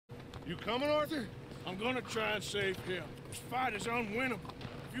You coming, Arthur? I'm gonna try and save him. This fight is unwinnable.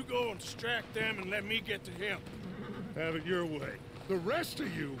 If you go and distract them and let me get to him. Have it your way. The rest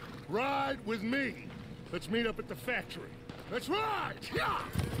of you, ride with me. Let's meet up at the factory. Let's ride! Yeah!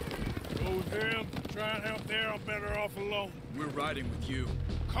 Go with him. Try and help there. I'm better off alone. We're riding with you.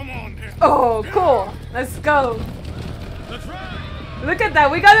 Come on, then. Oh, cool. Let's go. Let's ride! Look at that.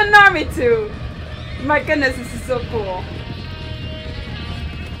 We got an army too. My goodness, this is so cool.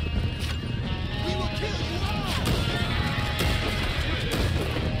 We will kill you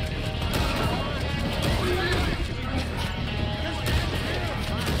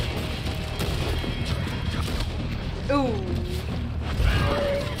Ooh.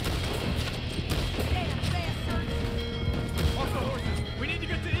 Off the horses! We need to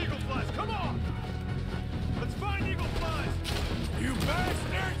get to Eagle Flies! Come on! Let's find Eagle Flies! You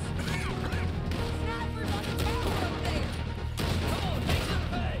bastards! Snipers on the tower up there! Come on, take some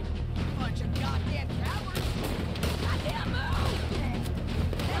pay! Bunch of goddamn cowards! Goddamn move!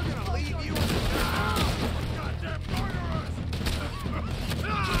 We're gonna leave you in the dark! Goddamn murderers!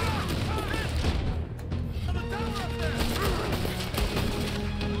 On the tower up there!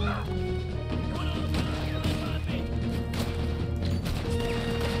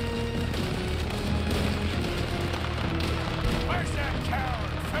 Where's that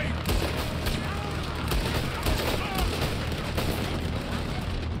coward? Fake!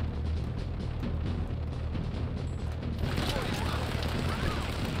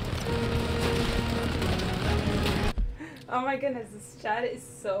 Oh my goodness, this chat is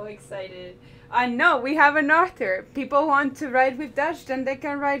so excited. I know, we have an Arthur. People want to ride with Dutch, then they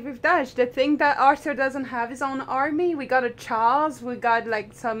can ride with Dutch. The thing that Arthur doesn't have his own army. We got a Charles, we got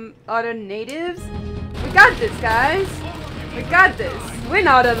like some other natives. We got this, guys. We got this. We're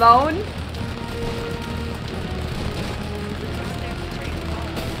not alone.